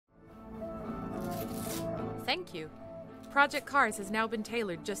Thank you. Project Cars has now been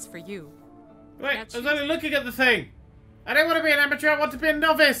tailored just for you. Wait, I was only looking at the thing. I don't want to be an amateur, I want to be a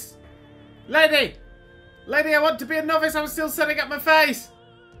novice. Lady! Lady, I want to be a novice, I'm still setting up my face.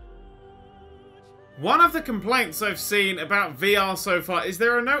 One of the complaints I've seen about VR so far is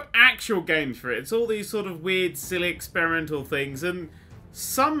there are no actual games for it. It's all these sort of weird, silly, experimental things, and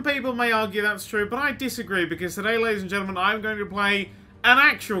some people may argue that's true, but I disagree, because today, ladies and gentlemen, I'm going to play an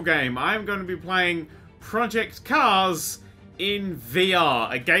actual game. I'm going to be playing Project Cars in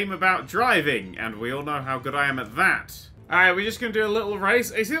VR, a game about driving, and we all know how good I am at that. Alright, we're just going to do a little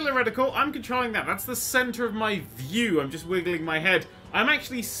race. You see the little reticle? I'm controlling that. That's the center of my view. I'm just wiggling my head. I'm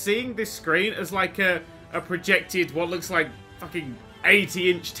actually seeing this screen as like a projected, what looks like fucking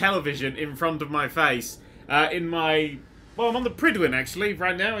 80-inch television in front of my face. In my... Well, I'm on the Pridwin, actually.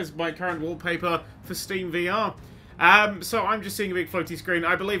 Right now is my current wallpaper for Steam VR. So I'm just seeing a big floaty screen.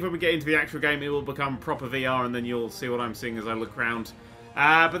 I believe when we get into the actual game, it will become proper VR, and then you'll see what I'm seeing as I look around.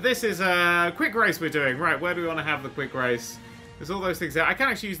 But this is a quick race we're doing. Right, where do we want to have the quick race? There's all those things there. I can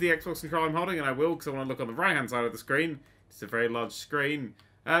actually use the Xbox controller I'm holding, and I will, because I want to look on the right-hand side of the screen. It's a very large screen.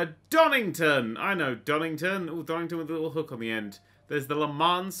 Donington! I know Donington. Oh, Donington with a little hook on the end. There's the Le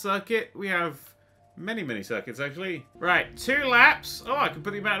Mans circuit. We have many, many circuits, actually. Right, 2 laps. Oh, I can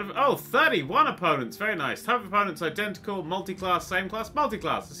put the amount of... Oh, 31 opponents. Very nice. Type of opponents identical. Multi-class, same class,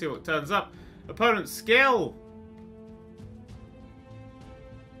 multi-class. Let's see what turns up. Opponent skill.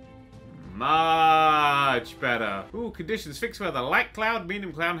 Much better. Ooh, conditions. Fixed weather. Light cloud,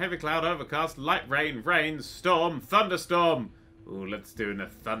 medium cloud, heavy cloud, overcast, light rain, rain, storm, thunderstorm. Ooh, let's do a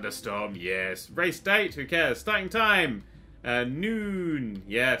thunderstorm. Yes. Race date. Who cares? Starting time. Noon.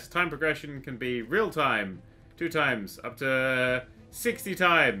 Yes. Time progression can be real time. 2 times. Up to 60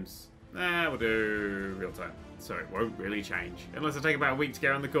 times. We'll do real time. So it won't really change. Unless I take about a week to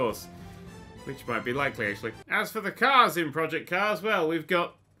get on the course. Which might be likely, actually. As for the cars in Project Cars, well, we've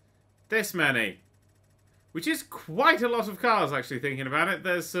got this many. Which is quite a lot of cars, actually, thinking about it.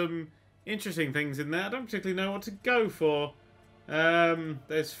 There's some interesting things in there. I don't particularly know what to go for.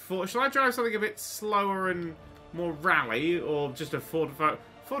 There's 4. Shall I drive something a bit slower and more rally? Or just a Ford Focus?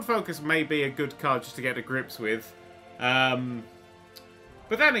 Ford Focus may be a good car just to get to grips with. But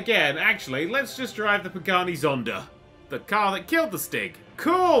then again, actually, let's just drive the Pagani Zonda. The car that killed the Stig.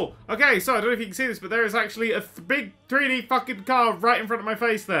 Cool! Okay, so I don't know if you can see this, but there is actually a big 3D fucking car right in front of my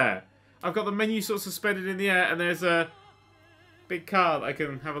face there. I've got the menu sort of suspended in the air, and there's a big car that I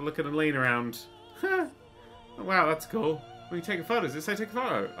can have a look at and lean around. Oh, wow, that's cool. When you take a photo, does it say take a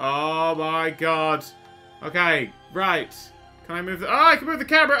photo? Oh my god. Okay, right. Can I move the... Oh, I can move the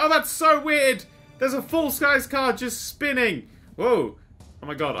camera! Oh, that's so weird! There's a full-size car just spinning! Whoa. Oh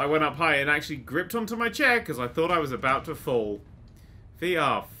my god, I went up high and actually gripped onto my chair because I thought I was about to fall.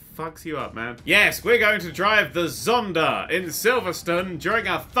 VR fucks you up, man. Yes, we're going to drive the Zonda in Silverstone during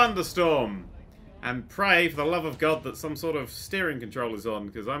a thunderstorm. And pray, for the love of God, that some sort of steering control is on,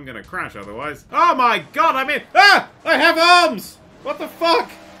 because I'm going to crash otherwise. Oh my god, I'm in... Ah! I have arms! What the fuck?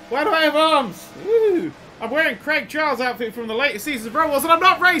 Why do I have arms? Woo! I'm wearing Craig Charles' outfit from the latest seasons of Road Wars, and I'm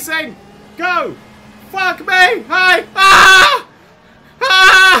not racing! Go! Fuck me! Hi! Ah!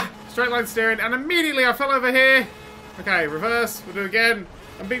 Ah! Straight line steering, and immediately I fell over here. Okay, reverse. We'll do it again.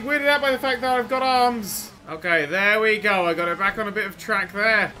 I'm being weirded out by the fact that I've got arms. Okay, there we go. I got it back on a bit of track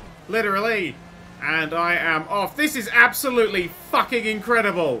there. Literally. And I am off. This is absolutely fucking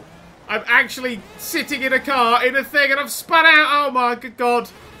incredible. I'm actually sitting in a car, in a thing, and I've spun out. Oh my good god.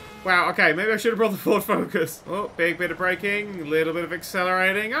 Wow, okay, maybe I should have brought the Ford Focus. Oh, big bit of braking, a little bit of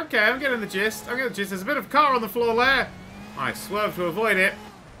accelerating. Okay, I'm getting the gist. I'm getting the gist. There's a bit of car on the floor there. I swerved to avoid it.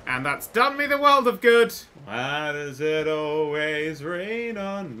 And that's done me the world of good. Why does it always rain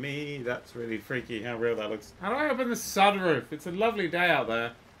on me? That's really freaky how real that looks. How do I open the sunroof? It's a lovely day out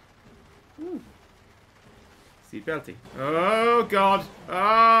there. Ooh. Seatbelty. Oh, God.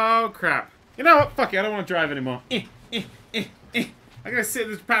 Oh, crap. You know what? Fuck it. I don't want to drive anymore. I'm going to sit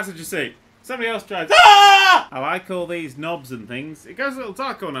in the passenger seat. Somebody else drives. Ah! I like all these knobs and things. It goes a little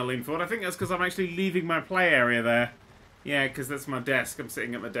darker when I lean forward. I think that's because I'm actually leaving my play area there. Yeah, because that's my desk. I'm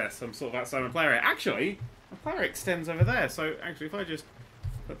sitting at my desk. I'm sort of outside my play area. Actually, my play area extends over there. So, actually, if I just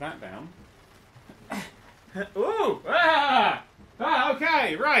put that down. Ooh! Ah! Ah,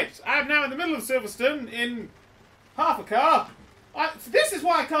 okay, right. I'm now in the middle of Silverstone in half a car. This is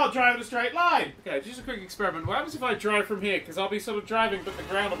why I can't drive in a straight line. Okay, just a quick experiment. What happens if I drive from here? Because I'll be sort of driving, but the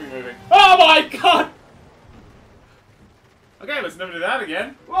ground will be moving. Oh my god! Okay, let's never do that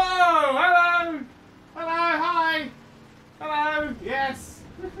again. Whoa! Hello! Hello! Hi! Hello! Yes!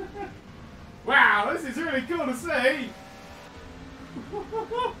 Wow, this is really cool to see!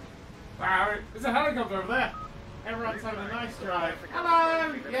 Wow, there's a helicopter over there. Everyone's having a nice drive.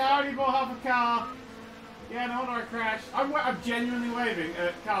 Hello! Yeah, I only bought half a car. Yeah, no wonder I crashed. I'm genuinely waving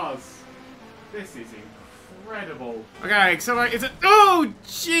at cars. This is incredible. Okay, accelerate. Is it? Oh,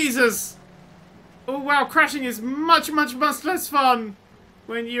 Jesus! Oh, wow, crashing is much less fun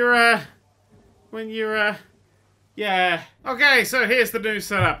when you're, yeah. Okay, so here's the new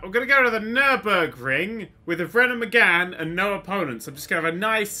setup. I'm gonna go to the Nürburgring with a Brennan McGann and no opponents. I'm just gonna have a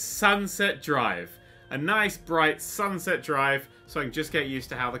nice sunset drive. A nice, bright sunset drive so I can just get used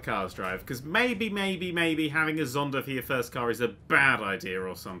to how the cars drive. Because maybe having a Zonda for your first car is a bad idea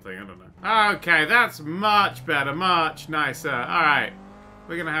or something. I don't know. Okay, that's much better, much nicer. Alright,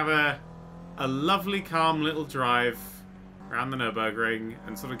 we're gonna have a lovely, calm little drive around the Nürburgring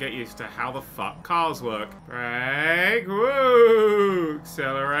and sort of get used to how the fuck cars work. Brake, woo!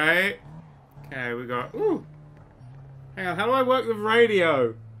 Accelerate. Okay, we got, ooh. Hang on, how do I work with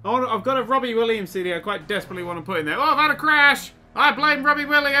radio? I've got a Robbie Williams CD I quite desperately want to put in there. Oh, I've had a crash! I blame Robbie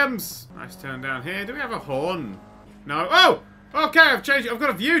Williams! Nice turn down here. Do we have a horn? No. Oh! Okay, I've changed. I've got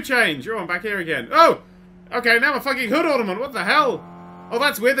a view change. Oh, I'm back here again. Oh! Okay, now a fucking hood ornament. What the hell? Oh,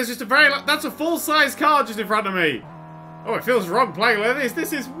 that's weird. There's just a that's a full-size car just in front of me. Oh, it feels wrong playing like this.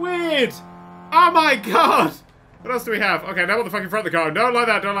 This is weird. Oh my god. What else do we have? Okay, now what the fuck in front of the car? Don't like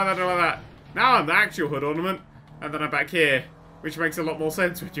that, don't like that, don't like that. Now I'm the actual hood ornament. And then I'm back here. Which makes a lot more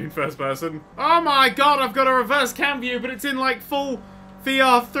sense with you in first person. Oh my god, I've got a reverse cam view, but it's in like full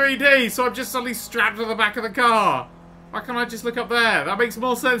VR 3D, so I'm just suddenly strapped to the back of the car. Why can't I just look up there? That makes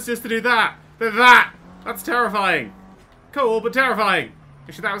more sense just to do that than that. That's terrifying. Cool, but terrifying.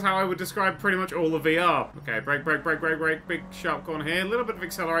 Actually, that was how I would describe pretty much all of VR. Okay, brake, brake, brake, brake, brake. Big sharp corner here. A little bit of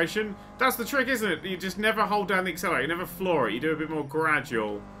acceleration. That's the trick, isn't it? You just never hold down the accelerator. You never floor it. You do a bit more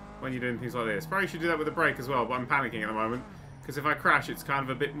gradual when you're doing things like this. Probably should do that with the brake as well, but I'm panicking at the moment. Because if I crash, it's kind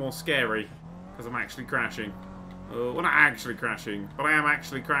of a bit more scary. Because I'm actually crashing. Well, not actually crashing, but I am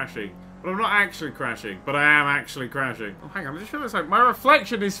actually crashing. But I'm not actually crashing, but I am actually crashing. Oh, hang on, I just feel like my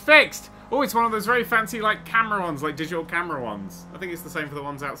reflection is fixed! Oh, it's one of those very fancy, like, camera ones, like digital camera ones. I think it's the same for the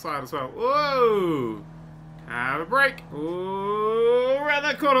ones outside as well. Whoa! Have a break. Ooh, around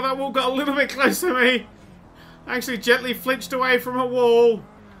that corner, that wall got a little bit close to me. I actually gently flinched away from a wall.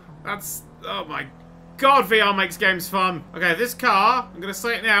 That's, oh my god, VR makes games fun. Okay, this car, I'm going to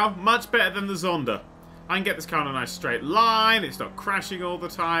say it now, much better than the Zonda. I can get this car on a nice straight line, it's not crashing all the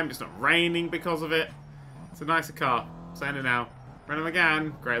time, it's not raining because of it. It's a nicer car, I'm saying it now. Brennan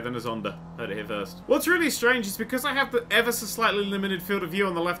McGann, greater than a Zonda. Heard it here first. What's really strange is because I have the ever so slightly limited field of view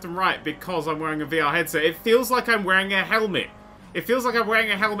on the left and right because I'm wearing a VR headset, it feels like I'm wearing a helmet. It feels like I'm wearing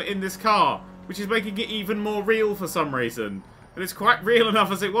a helmet in this car, which is making it even more real for some reason. And it's quite real enough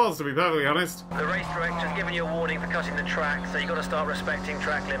as it was, to be perfectly honest. The race director's given you a warning for cutting the track, so you've got to start respecting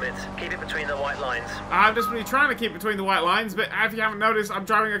track limits. Keep it between the white lines. I'm just really trying to keep between the white lines, but if you haven't noticed, I'm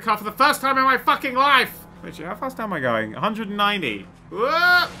driving a car for the first time in my fucking life! Wait, how fast am I going? 190. Whoa!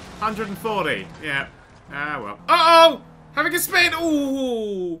 140. Yeah. Ah, well. Uh-oh! Having a spin!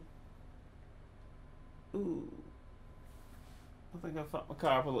 Ooh! Ooh. I think I fucked my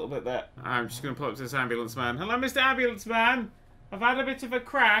car up a little bit there. I'm just going to pull up to this ambulance man. Hello, Mr. Ambulance man. I've had a bit of a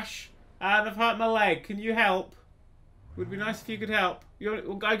crash and I've hurt my leg. Can you help? Would be nice if you could help.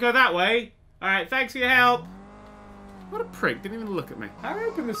 I go that way. Alright, thanks for your help. What a prick. Didn't even look at me. How do I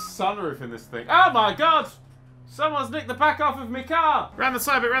open the sunroof in this thing? Oh my god! Someone's nicked the back off of my car! Round the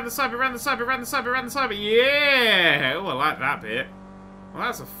side bit, round the side bit, round the side bit, round the side bit, round the side bit. Yeah! Oh, I like that bit. Well,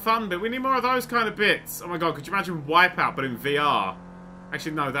 that's a fun bit. We need more of those kind of bits. Oh my god, could you imagine Wipeout but in VR?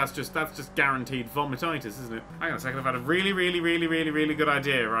 Actually, no, that's just guaranteed vomititis, isn't it? Hang on a second, I've had a really good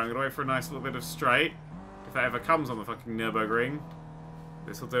idea. Right, I'm gonna wait for a nice little bit of straight. If that ever comes on the fucking Nürburgring.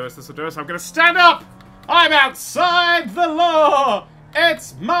 This'll do us, this'll do us. I'm gonna stand up! I'm outside the law!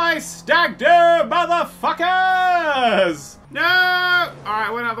 It's my stag do, motherfuckers! No! Alright, I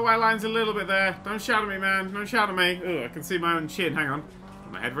went out the white lines a little bit there. Don't shout at me, man. Don't shout at me. Ugh, I can see my own chin. Hang on.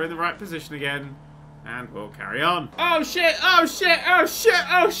 Put my head in the right position again. And we'll carry on. Oh shit! Oh shit! Oh shit!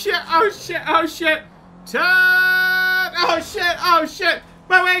 Oh shit! Oh shit! Oh shit! Turn! Oh shit! Oh shit!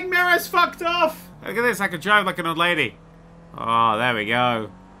 My wing mirror's fucked off! Look at this, I can drive like an old lady. Oh, there we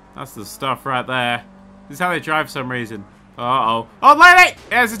go. That's the stuff right there. This is how they drive for some reason. Uh-oh. Old lady!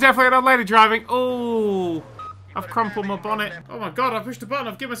 Yeah, this is definitely an old lady driving. Ooh. I've crumpled my bonnet. Oh my god, I pushed a button.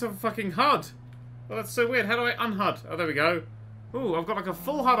 I've given myself a fucking HUD. Oh, that's so weird. How do I unHUD? Oh, there we go. Ooh, I've got like a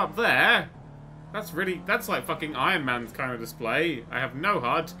full HUD up there. That's like fucking Iron Man's kind of display. I have no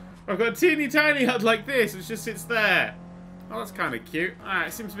HUD. I've got a teeny tiny HUD like this, which just sits there. Oh, that's kind of cute. Alright,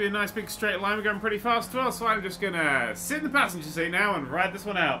 it seems to be a nice big straight line. We're going pretty fast as well, so I'm just gonna sit in the passenger seat now and ride this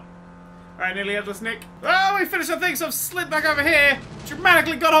one out. Alright, nearly headless Nick. Oh, we finished our thing, so I've slid back over here.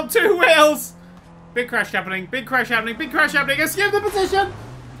 Dramatically got on 2 wheels. Big crash happening, big crash happening, big crash happening. Assume the position.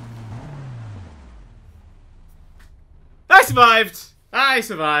 I survived. I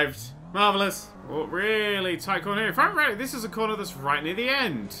survived. Marvellous. Oh, really tight corner here. If I'm right, this is a corner that's right near the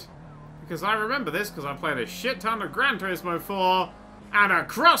end. Because I remember this because I played a shit ton of Gran Turismo 4 and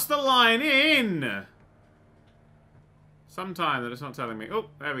across the line in some time that it's not telling me. Oh,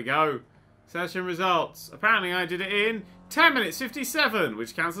 there we go. Session results. Apparently I did it in 10 minutes 57,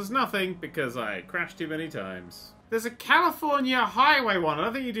 which counts as nothing because I crashed too many times. There's a California highway one. I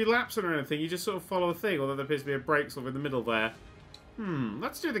don't think you do laps or anything. You just sort of follow the thing, although there appears to be a brake sort of in the middle there.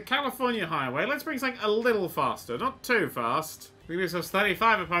 Let's do the California highway. Let's bring something a little faster, not too fast. We give ourselves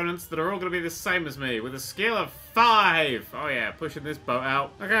 35 opponents that are all going to be the same as me, with a skill of 5. Oh yeah, pushing this boat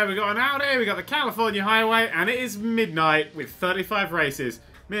out. Okay, we got an Audi, we got the California highway, and it is midnight with 35 races.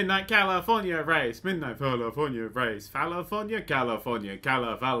 Midnight California race, midnight California race, California, California,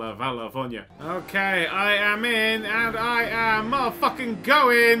 California. Okay, I am in, and I am motherfucking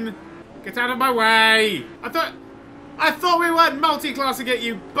going. Get out of my way. I thought we weren't multi-classing it,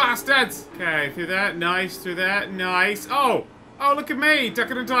 you bastards! Okay, through there, nice, through there, nice. Oh, look at me,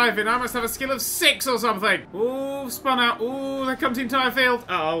 ducking and diving. I must have a skill of 6 or something. Ooh, spun out. Ooh, there comes the entire field.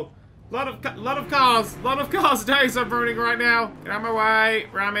 Uh-oh. Lot of cars days I'm ruining right now. Get out of my way,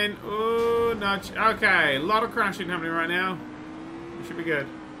 ramming. Ooh, nudge. Okay, a lot of crashing happening right now. It should be good.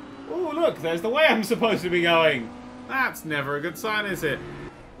 Ooh, look, there's the way I'm supposed to be going. That's never a good sign, is it?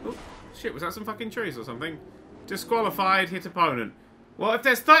 Ooh, shit, was that some fucking trees or something? Disqualified, hit opponent. Well, if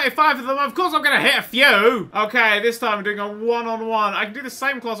there's 35 of them, of course I'm going to hit a few. Okay, this time I'm doing a one-on-one. I can do the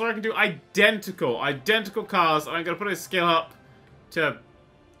same class or I can do identical cars. And I'm going to put a skill up to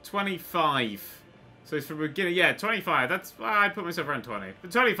 25. So it's from beginning, yeah, 25. That's, I put myself around 20.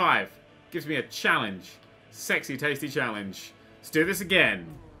 But 25 gives me a challenge. Sexy, tasty challenge. Let's do this again.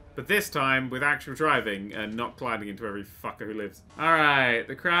 But this time with actual driving and not colliding into every fucker who lives. Alright,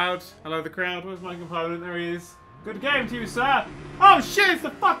 the crowd. Hello, the crowd. Where's my component? There he is. Good game to you, sir. Oh shit, it's the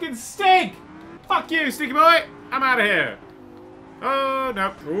fucking Stig! Fuck you, Stiggy boy! I'm out of here. Oh,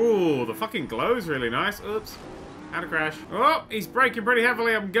 no. Ooh, the fucking glow's really nice. Oops. Had a crash. Oh, he's braking pretty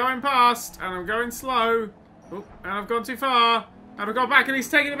heavily. I'm going past, and I'm going slow. Oh, and I've gone too far. And I've gone back, and he's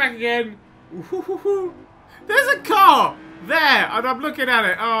taking it back again. Ooh, there's a car! There! And I'm looking at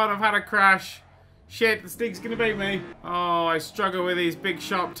it. Oh, and I've had a crash. Shit, the Stig's gonna beat me. Oh, I struggle with these big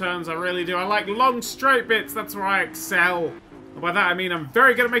sharp turns. I really do. I like long straight bits. That's where I excel. And by that I mean I'm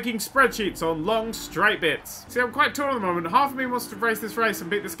very good at making spreadsheets on long straight bits. See, I'm quite torn at the moment. Half of me wants to race this race and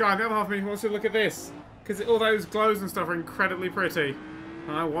beat this guy. And the other half of me wants to look at this. Because all those glows and stuff are incredibly pretty.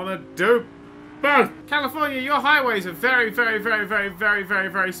 And I want to do both. California, your highways are very, very, very, very, very, very,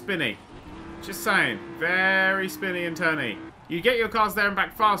 very spinny. Just saying. Very spinny and turny. You get your cars there and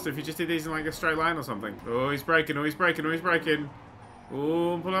back faster if you just did these in like a straight line or something. Oh, he's braking. Oh, he's braking. Oh, he's braking.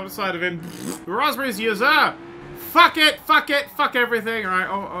 Oh, pull up the side of him. Raspberries, user. Fuck it. Fuck it. Fuck everything. All right.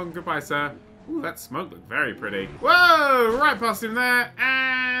 Oh, goodbye, sir. Ooh, that smoke looked very pretty. Whoa, right past him there.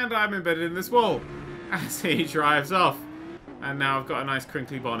 And I'm embedded in this wall as he drives off. And now I've got a nice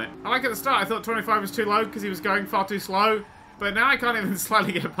crinkly bonnet. I like at the start I thought 25 was too low because he was going far too slow. But now I can't even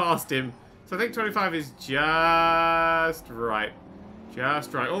slightly get past him. So I think 25 is just right.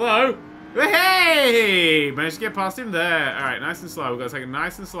 Just right. Although, hey! Managed to get past him there. Alright, nice and slow. We've got to take it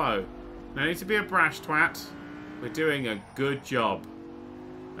nice and slow. No need to be a brash twat. We're doing a good job.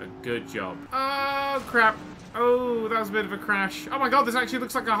 A good job. Oh, crap. Oh, that was a bit of a crash. Oh my god, this actually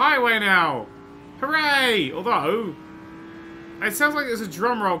looks like a highway now. Hooray! Although, it sounds like there's a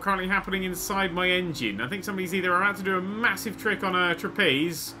drum roll currently happening inside my engine. I think somebody's either about to do a massive trick on a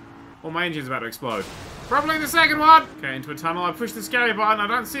trapeze, or my engine's about to explode. Probably the second one! Okay, into a tunnel. I push the scary button. I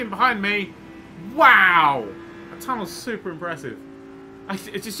don't see him behind me. Wow! That tunnel's super impressive.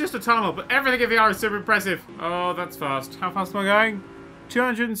 It's just a tunnel, but everything in the VR is super impressive. Oh, that's fast. How fast am I going?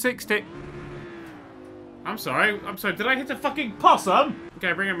 260. I'm sorry. Did I hit a fucking possum?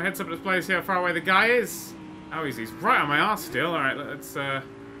 Okay, bring him heads up display, see how far away the guy is. Oh, he's right on my arse still. Alright, let's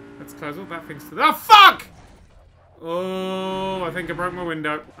close all that thing's to the— oh, fuck! Oh, I think I broke my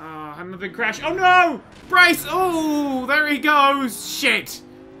window. Oh, another big crash. Oh no! Brace! Oh, there he goes! Shit!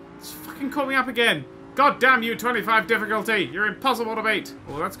 It's fucking caught me up again. God damn you, 25 difficulty. You're impossible to beat.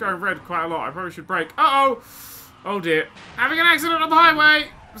 Oh, that's going red quite a lot. I probably should brake. Uh-oh! Oh dear. Having an accident on the highway!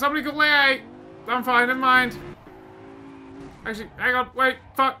 Somebody call AA! I'm fine, never mind. Actually, hang on, wait,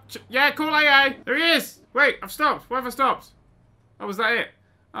 fuck. Yeah, call AA! There he is! Wait, I've stopped. Why have I stopped? Oh, was that it?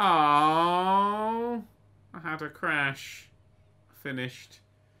 Oh, I had a crash. Finished.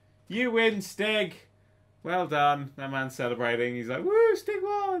 You win, Stig. Well done. That man's celebrating. He's like, woo, Stig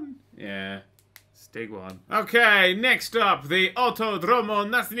won. Yeah, Stig won. Okay, next up, the Autodromo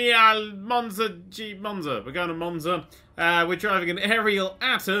Nazionale Monza. We're going to Monza. We're driving an aerial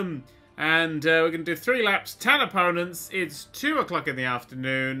Atom. And we're going to do 3 laps, 10 opponents. It's 2 o'clock in the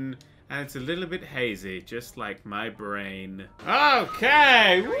afternoon. And it's a little bit hazy, just like my brain.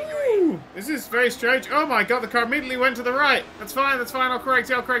 Okay, woo! This is very strange. Oh my god, the car immediately went to the right. That's fine, I'll correct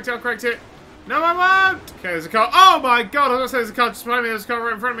it. No, I won't! Okay, there's a car. Oh my god, I was going to say there's a car just behind me. There's a car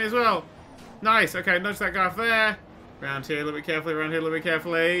right in front of me as well. Nice, okay, nudge that guy off there. Around here a little bit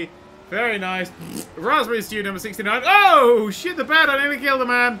carefully, Very nice. Raspberry Stew number 69. Oh, shit the bed, I nearly killed the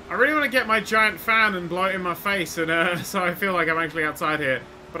man. I really want to get my giant fan and blow it in my face, and so I feel like I'm actually outside here.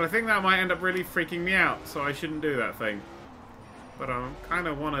 But I think that might end up really freaking me out, so I shouldn't do that thing. But I kind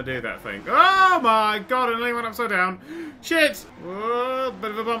of want to do that thing. Oh my god, I nearly went upside down. Shit! Whoa,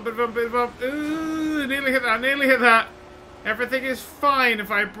 bit of a bump. Ooh, nearly hit that. Everything is fine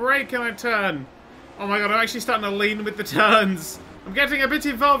if I brake and I turn. Oh my god, I'm actually starting to lean with the turns. I'm getting a bit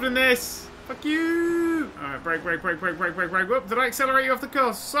involved in this. Fuck you! Alright, brake. Whoop, did I accelerate you off the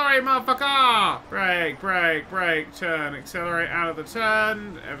course? Sorry, motherfucker! Brake, turn, accelerate out of the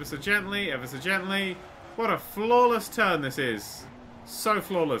turn. Ever so gently. What a flawless turn this is. So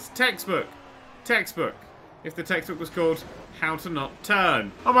flawless. Textbook. If the textbook was called How to Not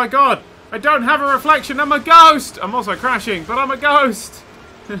Turn. Oh my god! I don't have a reflection, I'm a ghost! I'm also crashing, but I'm a ghost!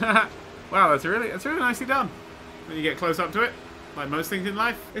 Wow, that's really nicely done. When you get close up to it. Like most things in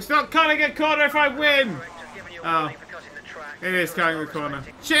life. It's not cutting a corner if I win! Oh. It is cutting the corner.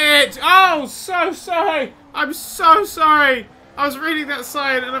 Shit! Oh, so sorry! I'm so sorry! I was reading that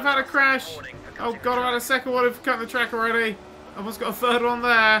sign and I've had a crash. Oh god, I've had a second one of cutting the track already. I almost got a third one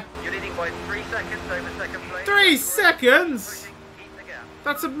there. You're leading by 3 seconds over second place. 3 seconds?!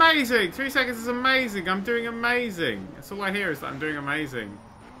 That's amazing! 3 seconds is amazing. I'm doing amazing. That's all I hear is that I'm doing amazing.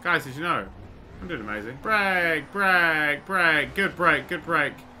 Guys, did you know? I'm doing amazing. Brake. Good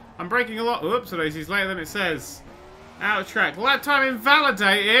brake. I'm braking a lot. Oops, he's later than it says. Out of track. Lap time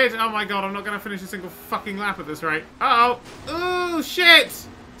invalidated. Oh my god, I'm not going to finish a single fucking lap at this rate. Uh-oh. Oh, shit.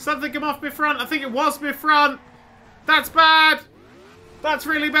 Something come off my front. I think it was my front. That's bad. That's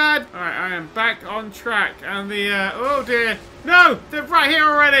really bad. Alright, I am back on track. And the, oh dear. No, they're right here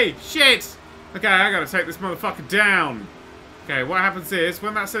already. Shit. Okay, I got to take this motherfucker down. Okay, what happens is,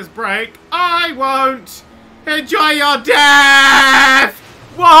 when that says brake, I won't enjoy your death!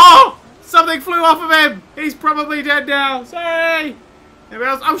 Whoa! Something flew off of him! He's probably dead now. Sorry!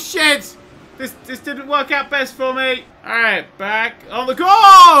 Anybody else? Oh shit! This didn't work out best for me. Alright, back on the course!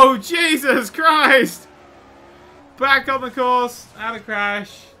 Oh, Jesus Christ! Back on the course. Had a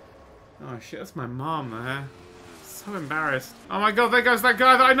crash. Oh shit, that's my mom there. So embarrassed. Oh my god, there goes that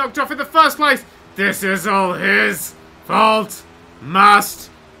guy that I knocked off in the first place! This is all his fault. Must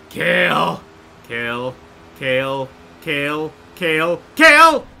kill. Bastard!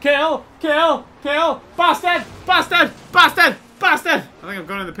 I think I've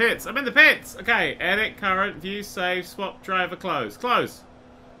gone in the pits. I'm in the pits. Okay, edit, current, view, save, swap, driver, close.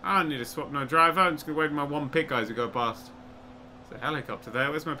 I don't need to swap no driver. I'm just gonna wait for my one pit guys to go past. There's a helicopter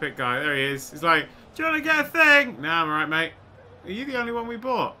there. Where's my pit guy? There he is. He's like, do you want to get a thing? Nah, I'm alright, mate. Are you the only one we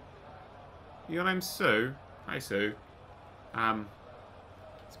bought? Your name's Sue? Hi, Sue.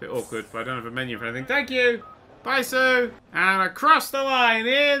 It's a bit awkward, but I don't have a menu for anything. Thank you! Bye, Sue! And across the line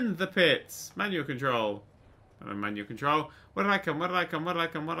in the pits. Manual control. I don't know, manual control. Where did I come? I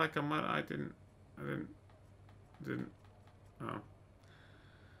didn't. Oh.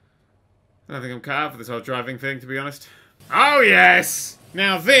 I don't think I'm cut out for this whole driving thing, to be honest. Oh, yes!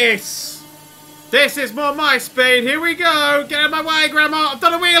 Now this is more my speed. Here we go! Get out of my way, Grandma! I've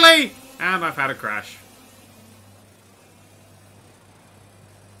done a wheelie! And I've had a crash.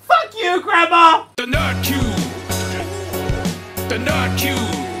 Fuck you, Grandma! The Nerd3. The Nerd3.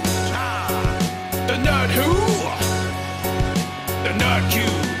 The Nerd who? The Nerd3.